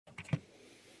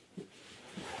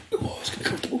Oh, it's getting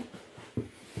comfortable. Do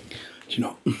you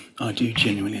know, I do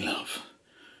genuinely love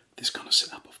this kind of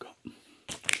setup I've got.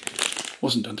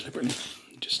 Wasn't done deliberately,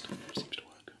 it just seems to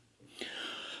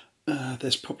work.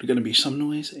 There's probably going to be some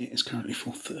noise. It is currently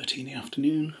 4:30 in the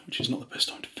afternoon, which is not the best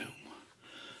time to film.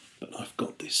 But I've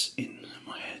got this in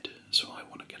my head, so I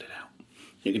want to get it out.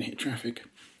 You're going to hear traffic,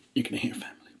 you're going to hear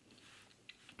family.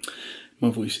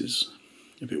 My voice is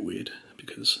a bit weird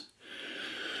because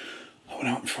I went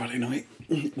out on Friday night,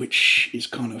 which is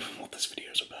kind of what this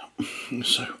video is about.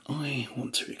 So I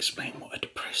want to explain what a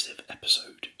depressive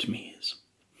episode to me is.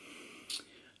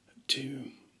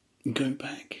 To go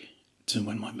back to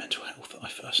when my mental health, I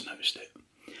first noticed it,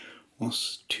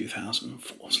 was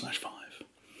 2004/5.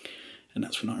 And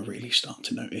that's when I really start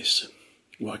to notice,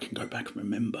 well, I can go back and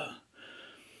remember,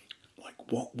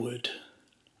 like, what would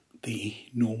the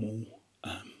normal,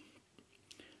 how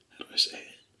do I say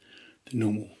it, the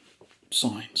normal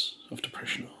signs of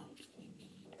depression are.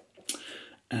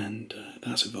 And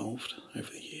that's evolved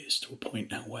over the years to a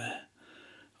point now where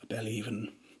I barely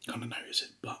even kind of notice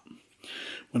it. But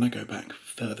when I go back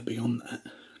further beyond that,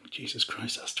 Jesus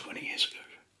Christ, that's 20 years ago.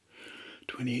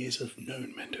 20 years of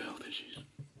known mental health issues.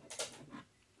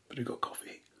 But I got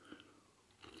coffee.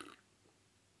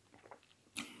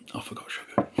 I forgot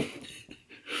sugar.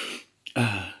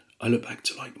 I look back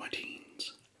to like my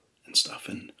teens and stuff,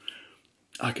 and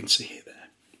I can see it there.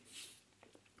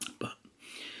 But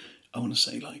I want to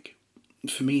say, like,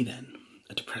 for me then,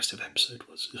 a depressive episode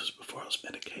was before I was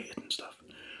medicated and stuff.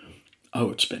 I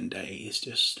would spend days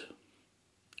just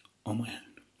on my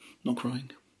own, not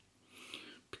crying,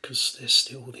 because there's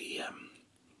still the,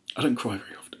 I don't cry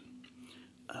very often.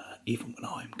 Even when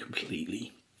I'm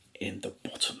completely in the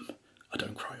bottom, I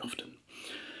don't cry often.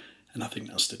 And I think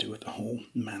that's to do with the whole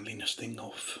manliness thing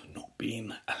of not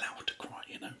being allowed to cry,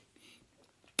 you know.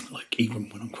 Like, even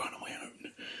when I'm crying on my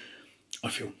own, I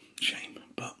feel shame.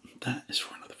 But that is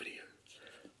for another video.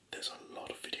 There's a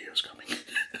lot of videos coming.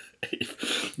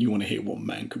 If you want to hear one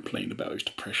man complain about his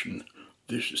depression,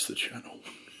 this is the channel.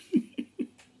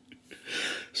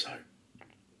 So,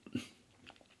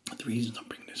 the reason I'm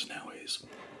bringing this now is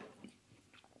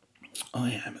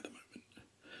I am at the moment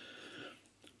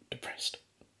depressed,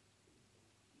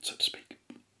 so to speak.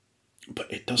 But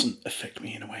it doesn't affect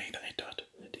me in a way that it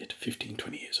did 15,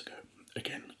 20 years ago.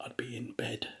 Again, I'd be in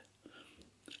bed,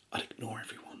 I'd ignore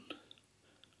everyone,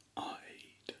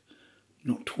 I'd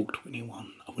not talk to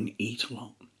anyone, I wouldn't eat a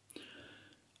lot.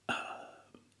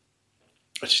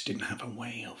 I just didn't have a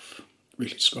way of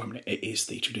really describing it. It is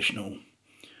the traditional,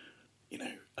 you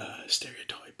know,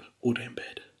 stereotype, all day in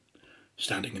bed,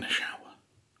 standing in a shower,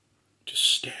 just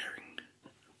staring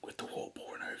with the water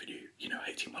pouring over you, you know,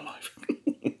 hating my life.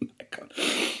 that kind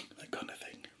of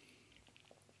thing.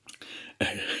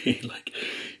 Like,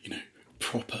 you know,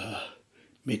 proper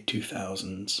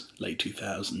mid-2000s, late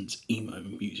 2000s emo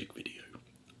music video.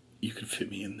 You could fit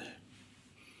me in there.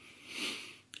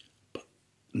 But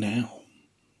now,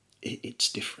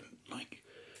 it's different. Like,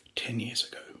 10 years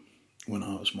ago, when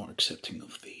I was more accepting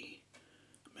of the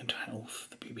mental health,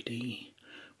 the BBD,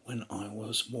 when I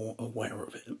was more aware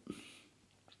of it,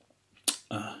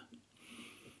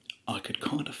 I could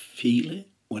kind of feel it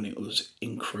when it was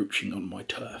encroaching on my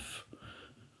turf.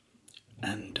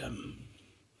 And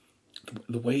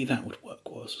the way that would work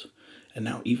was, and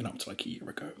now even up to like a year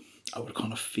ago, I would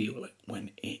kind of feel it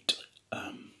when it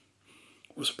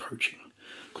was approaching,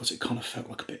 because it kind of felt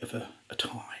like a bit of a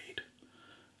tide,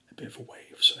 a bit of a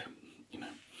wave. So, you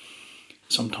know,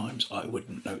 sometimes I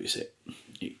wouldn't notice it.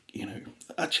 You know,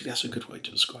 actually that's a good way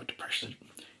to describe depression.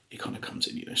 It kind of comes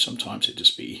in, you know, sometimes it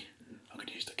just be, I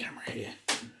can use the camera here,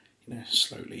 you know,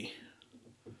 slowly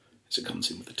as it comes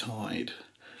in with the tide.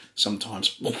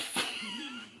 Sometimes,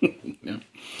 you know,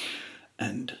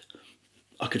 and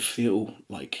I could feel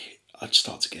like I'd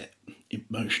start to get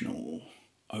emotional,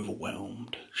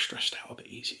 overwhelmed, stressed out a bit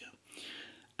easier.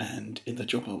 And in the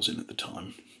job I was in at the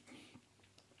time,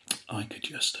 I'd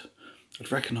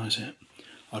recognise it,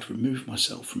 I'd remove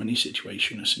myself from any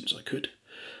situation as soon as I could.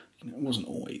 You know, it wasn't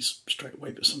always straight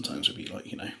away, but sometimes it would be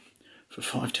like, you know, for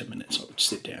 5-10 minutes I would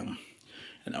sit down,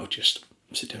 and I would just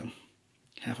sit down,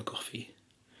 have a coffee,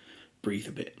 breathe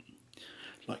a bit.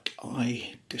 Like,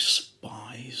 I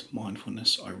despise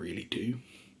mindfulness, I really do.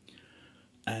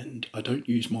 And I don't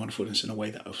use mindfulness in a way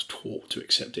that I was taught to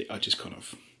accept it. I just kind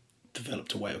of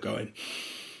developed a way of going,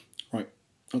 right,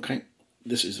 okay,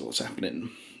 this is what's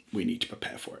happening, we need to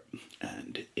prepare for it.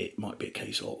 And it might be a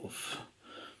case of,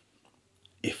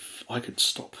 if I could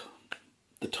stop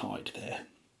the tide there,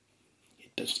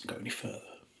 it doesn't go any further.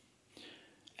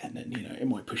 And then, it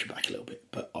might push it back a little bit,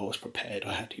 but I was prepared.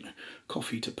 I had,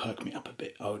 coffee to perk me up a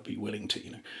bit. I would be willing to,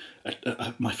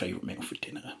 my favourite meal for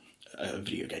dinner, a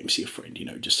video game, see a friend,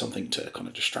 just something to kind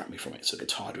of distract me from it. So the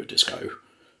tide would just go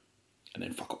and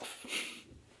then fuck off.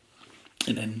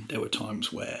 And then there were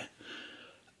times where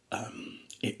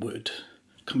it would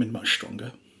come in much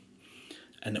stronger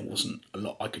and there wasn't a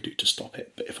lot I could do to stop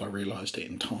it. But if I realised it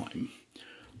in time,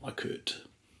 I could,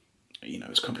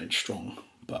 it's coming in strong,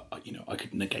 but I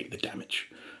could negate the damage.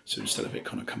 So instead of it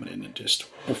kind of coming in and just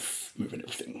moving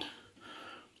everything,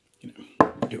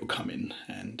 it would come in,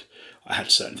 and I had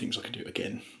certain things I could do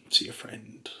again, see a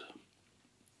friend,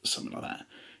 something like that,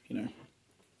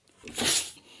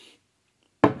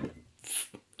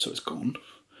 So it's gone,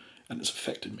 and it's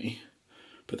affected me,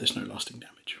 but there's no lasting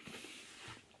damage.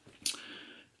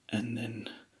 And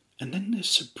then there's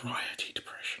sobriety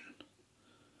depression,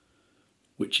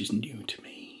 which is new to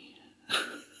me.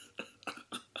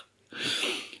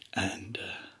 And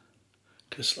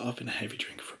because I've been a heavy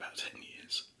drinker for about 10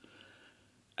 years,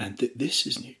 and this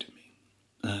is new to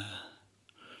me.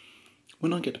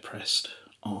 When I get depressed,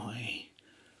 I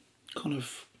kind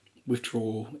of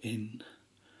withdraw in.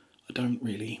 I don't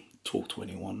really talk to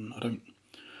anyone. I don't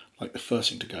like the first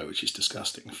thing to go, which is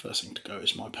disgusting. The first thing to go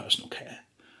is my personal care.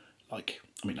 I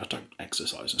don't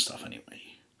exercise and stuff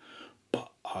anyway,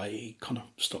 but I kind of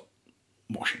stop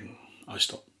washing. I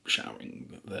stop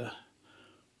showering.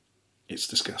 It's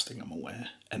disgusting, I'm aware,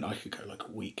 and I could go like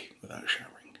a week without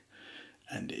showering,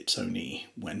 and it's only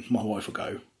when my wife will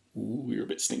go, "Ooh, you're a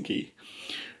bit stinky,"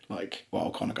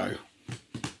 I'll kind of go,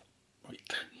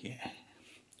 right, yeah,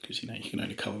 because you can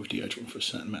only cover with deodorant for a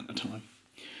certain amount of time.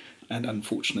 And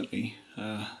unfortunately,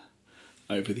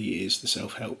 over the years, the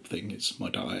self-help thing is my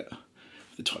diet,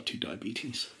 the type 2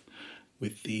 diabetes,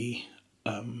 with the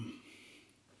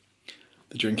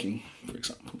drinking, for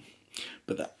example.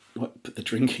 But the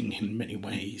drinking in many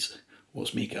ways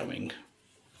was me going,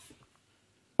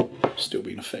 still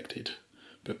being affected,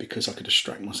 but because I could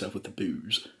distract myself with the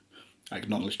booze, I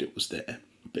acknowledged it was there,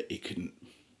 but it couldn't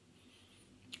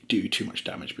do too much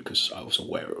damage because I was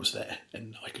aware it was there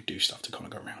and I could do stuff to kind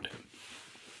of go around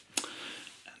it.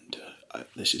 And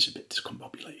this is a bit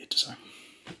discombobulated, so.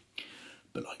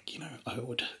 But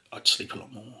I'd sleep a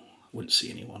lot more, wouldn't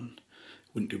see anyone,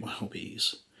 wouldn't do my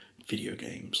hobbies, video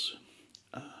games.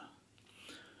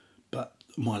 But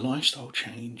my lifestyle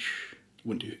change,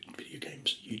 wouldn't do video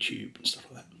games, YouTube and stuff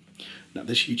like that. Now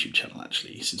this YouTube channel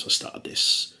actually, since I started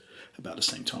this about the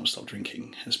same time I started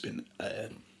drinking, has been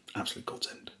an absolute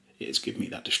godsend. It has given me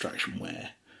that distraction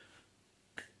where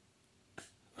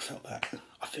I felt that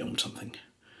I filmed something,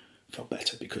 felt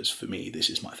better, because for me this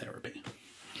is my therapy.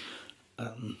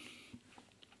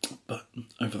 But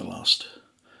over the last,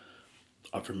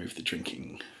 I've removed the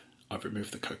drinking, I've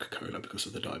removed the Coca-Cola because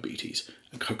of the diabetes,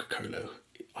 and Coca-Cola,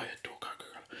 I adore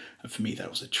Coca-Cola, and for me that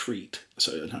was a treat.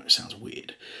 So I know it sounds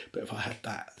weird, but if I had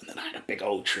that and then I had a big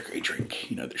old sugary drink,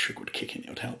 the sugar would kick in, it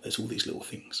would help. There's all these little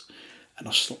things, and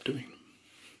I stopped doing them.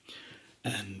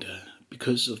 And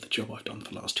because of the job I've done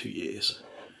for the last 2 years,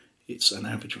 it's an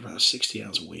average of about 60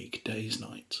 hours a week, days,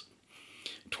 nights,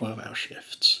 12-hour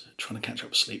shifts, trying to catch up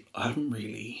with sleep. I haven't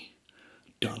really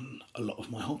done a lot of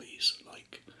my hobbies.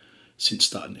 Since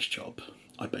starting this job,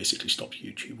 I basically stopped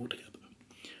YouTube altogether.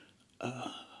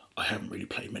 I haven't really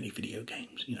played many video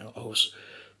games. I was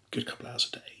a good couple hours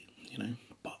a day,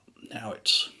 but now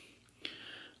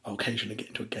I'll occasionally get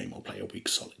into a game, I'll play a week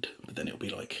solid, but then it'll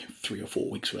be like 3 or 4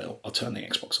 weeks where I'll turn the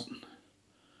Xbox on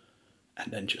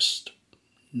and then just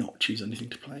not choose anything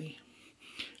to play.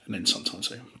 And then sometimes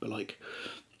but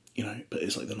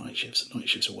it's like the night shifts. The night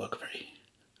shifts at work are very,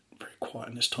 very quiet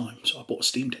in this time, so I bought a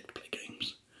Steam Deck to play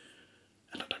games,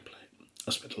 and I don't play it.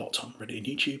 I spend a lot of time already on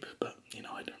YouTube, but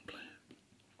I don't play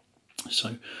it.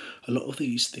 So a lot of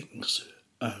these things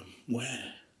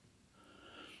where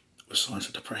with signs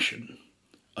of depression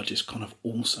are just kind of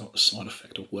also a side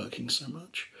effect of working so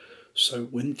much. So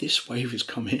when this wave has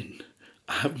come in,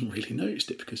 I haven't really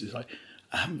noticed it, because it's like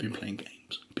I haven't been playing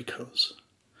games because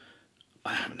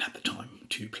I haven't had the time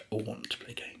to play or want to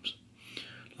play games.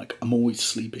 I'm always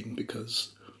sleeping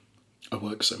because I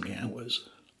work so many hours.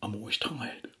 I'm always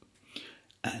tired.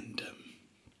 And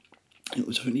it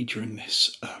was only during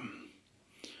this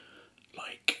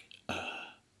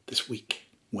this week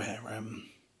where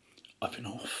I've been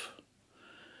off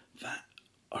that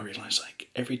I realised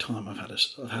every time I've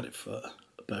had it for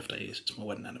birthdays. It's my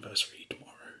wedding anniversary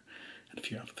tomorrow and a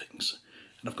few other things,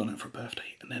 and I've gone out for a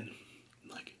birthday, and then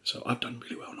so I've done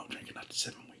really well not drinking after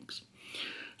 7 weeks.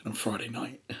 And on Friday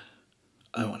night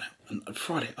I went out, and on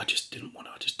Friday I just did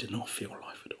not feel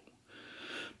alive at all.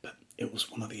 But it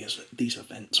was one of these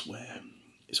events where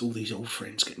it's all these old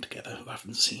friends getting together who I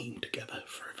haven't seen together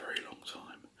for a very long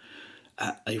time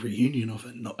at a reunion of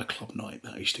a club night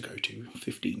that I used to go to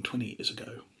 15, 20 years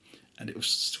ago, and it was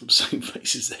still the same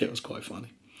faces there. It was quite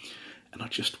funny, and I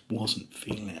just wasn't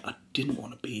feeling it. I didn't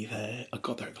want to be there. I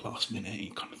got there at the last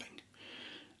minute, kind of thing,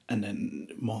 and then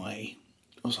I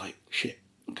was like, shit,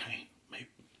 okay, maybe,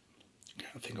 okay,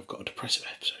 I think I've got a depressive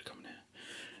episode coming here.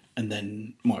 And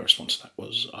then my response to that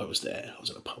was, I was there, I was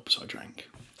at a pub, so I drank,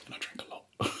 and I drank a lot.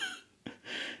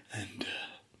 And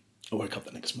I woke up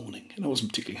the next morning, and I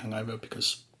wasn't particularly hungover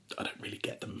because I don't really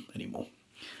get them anymore.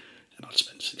 And I'd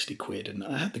spent 60 quid, and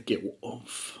I had the guilt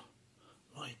of,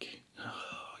 like,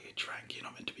 oh, you drank, you're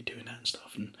not meant to be doing that and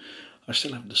stuff. And I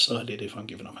still haven't decided if I'm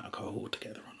giving up alcohol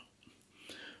altogether or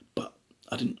not. But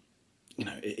I didn't, you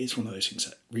know, it's one of those things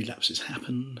that relapses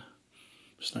happen.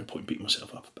 There's no point beating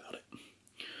myself up about it.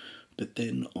 But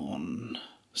then on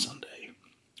Sunday,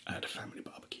 I had a family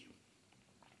barbecue.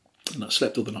 And I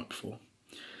slept all the night before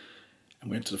and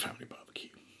went to the family barbecue.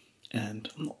 And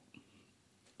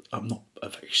I'm not a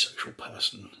very social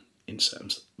person in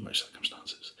most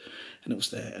circumstances. And it was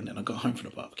there, and then I got home from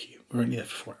the barbecue. We were only there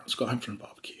for 4 hours. Got home from the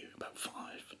barbecue about 5.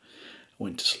 I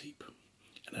went to sleep.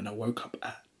 And then I woke up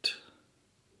at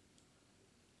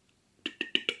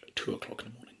 2 o'clock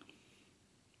in the morning.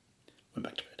 Went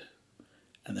back to bed.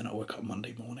 And then I woke up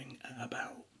Monday morning at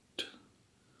about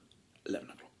 11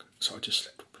 o'clock. So I just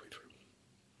slept all the way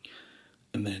through.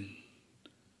 And then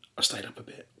I stayed up a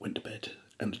bit, went to bed,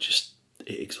 and it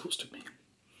exhausted me.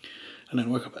 And then I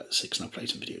woke up at 6 and I played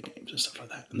some video games and stuff like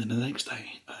that. And then the next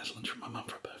day, I had lunch with my mum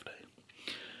for her birthday.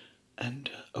 And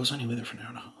I was only with her for an hour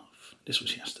and a half. This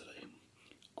was yesterday.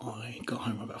 I got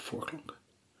home about 4 o'clock.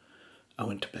 I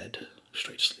went to bed,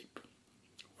 straight to sleep.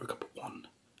 Woke up at 1,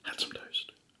 had some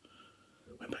toast.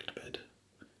 Went back to bed.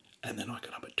 And then I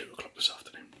got up at 2 o'clock this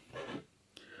afternoon.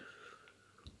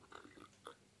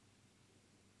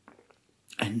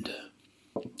 And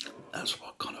that's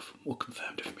what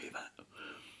confirmed for me that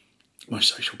my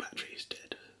social battery is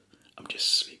dead. I'm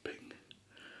just sleeping.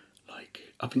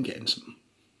 Like, I've been getting some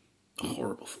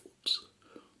horrible thoughts,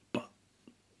 but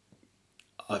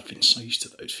I've been so used to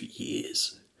those for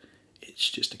years. It's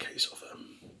just a case of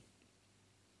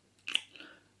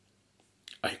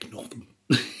I ignore them.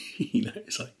 You know,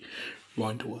 it's like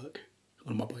riding to work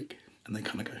on my bike and then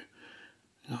kind of go,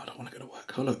 oh, I don't want to go to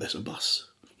work. Oh look, there's a bus.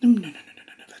 No.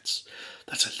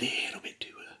 That's a little bit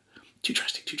too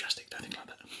drastic. Don't think like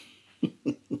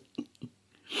that.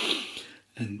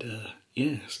 And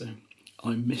yeah, so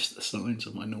I miss the signs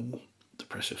of my normal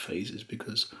depressive phases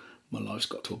because my life's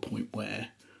got to a point where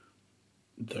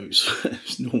those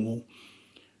normal,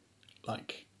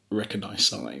 like, recognised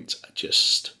signs are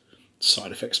just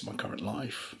side effects of my current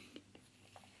life.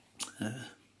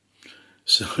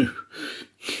 So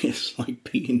it's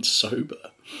like being sober.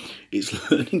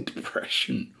 It's learning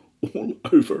depression all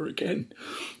over again.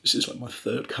 This is like my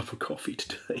 3rd cup of coffee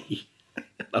today.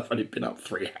 I've only been up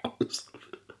 3 hours.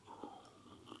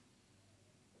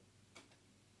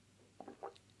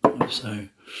 So,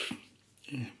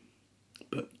 yeah.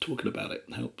 But talking about it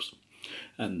helps.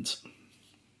 And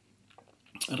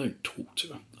I don't talk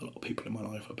to a lot of people in my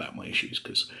life about my issues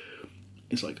because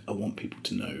it's like I want people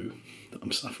to know that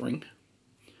I'm suffering,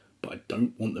 but I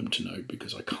don't want them to know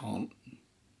because I can't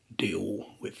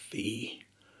deal with the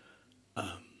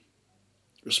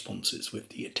responses, with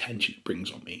the attention it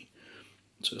brings on me.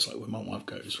 So it's like when my wife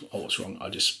goes, oh, what's wrong?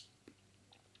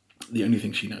 The only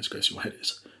thing she knows goes through my head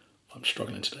is, I'm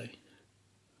struggling today.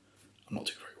 I'm not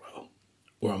doing very well.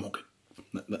 Or I'm all good.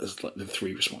 That's like the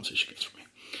 3 responses she gets from me.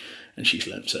 And she's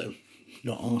learned to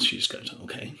not ask, she just goes,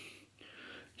 okay.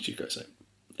 She goes,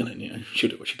 and then, you know, she'll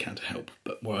do what she can to help,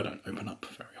 but where I don't open up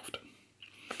very often.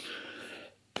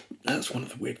 That's one of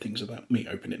the weird things about me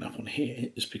opening up on here,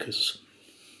 is because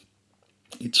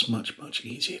it's much, much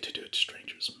easier to do it to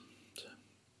strangers. So,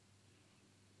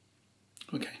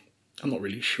 okay, I'm not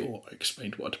really sure I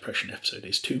explained what a depression episode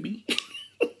is to me.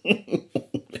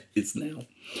 It is now.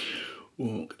 Well,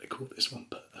 I'm going to call this one,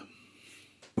 but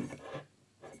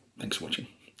thanks for watching.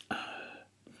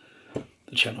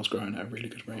 The channel's growing at a really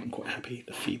good rate. I'm quite happy.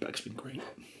 The feedback's been great.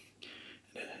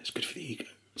 And, it's good for the ego.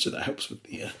 So that helps with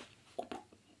the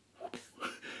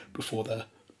before the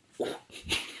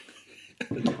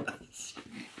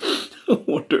I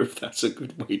wonder if that's a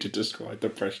good way to describe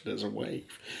depression as a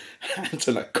wave. Hands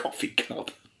in a coffee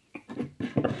cup. I'm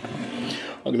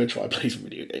going to try playing some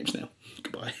video games now.